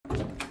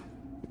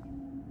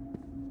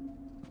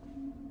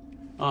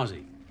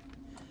Ozzy,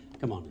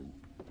 come on in.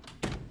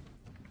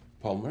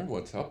 Palmer,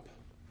 what's up?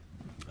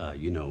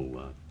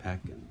 Peck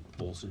and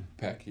Olson?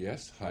 Peck,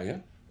 yes.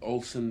 Hiya.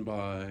 Olson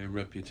by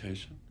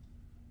reputation.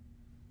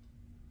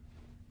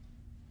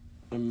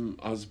 I'm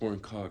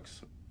Osborne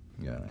Cox.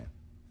 Yeah.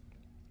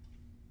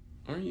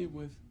 Aren't you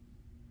with...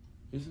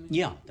 Isn't he?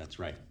 Yeah, that's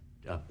right.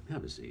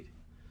 Have a seat.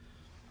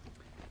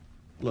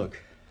 Look,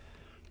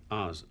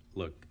 Oz,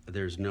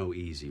 there's no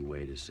easy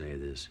way to say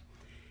this.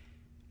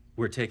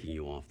 We're taking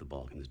you off the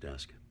Balkans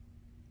desk.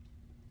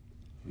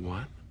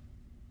 What?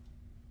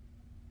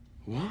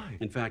 Why?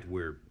 In fact,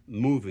 we're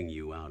moving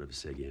you out of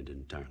SIGINT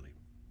entirely.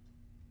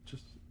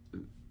 Just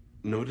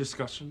no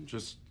discussion?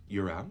 Just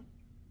you're out?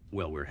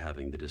 Well, we're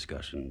having the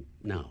discussion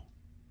now.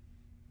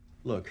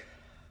 Look,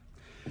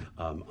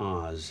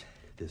 Oz,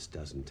 this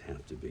doesn't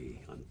have to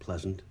be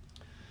unpleasant.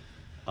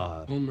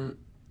 Palmer,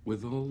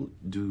 with all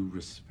due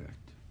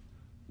respect,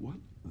 what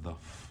the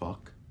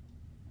fuck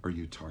are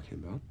you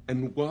talking about?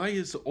 And why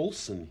is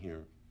Olson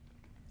here?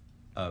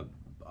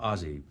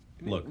 Ozzy,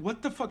 look.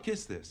 What the fuck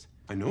is this?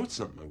 I know it's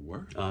not my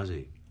word.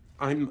 Ozzy.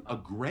 I'm a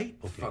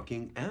great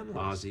fucking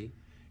analyst. Ozzy.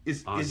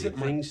 Is it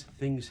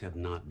things have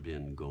not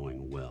been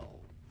going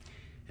well,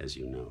 as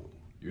you know.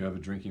 You have a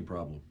drinking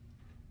problem.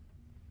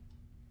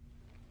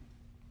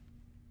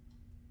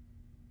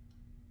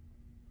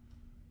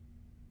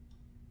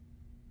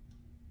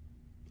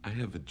 I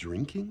have a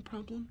drinking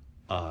problem?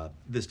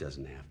 This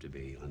doesn't have to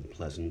be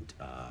unpleasant.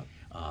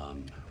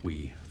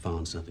 We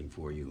found something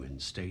for you in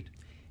state.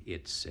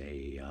 It's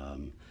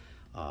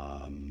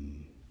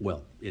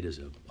well, it is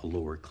a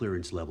lower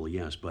clearance level,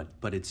 yes, but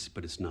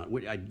it's not.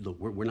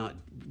 We're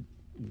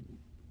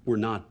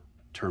not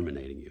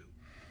terminating you.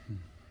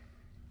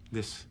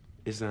 This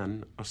is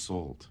an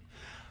assault.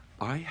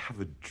 I have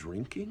a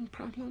drinking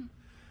problem?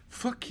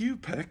 Fuck you,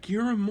 Peck.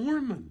 You're a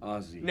Mormon.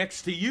 Ozzy.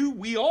 Next to you,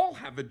 we all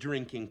have a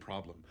drinking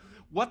problem.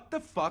 What the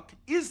fuck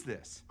is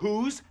this?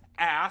 Whose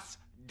ass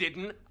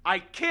didn't I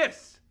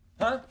kiss?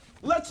 Huh?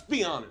 Let's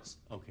be honest.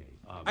 Okay.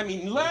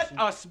 Let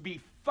us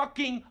be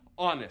fucking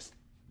honest.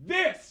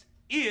 This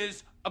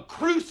is a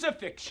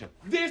crucifixion.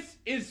 This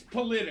is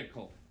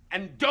political.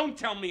 And don't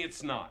tell me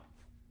it's not.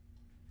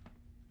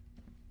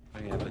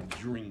 I have a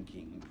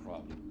drinking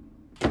problem.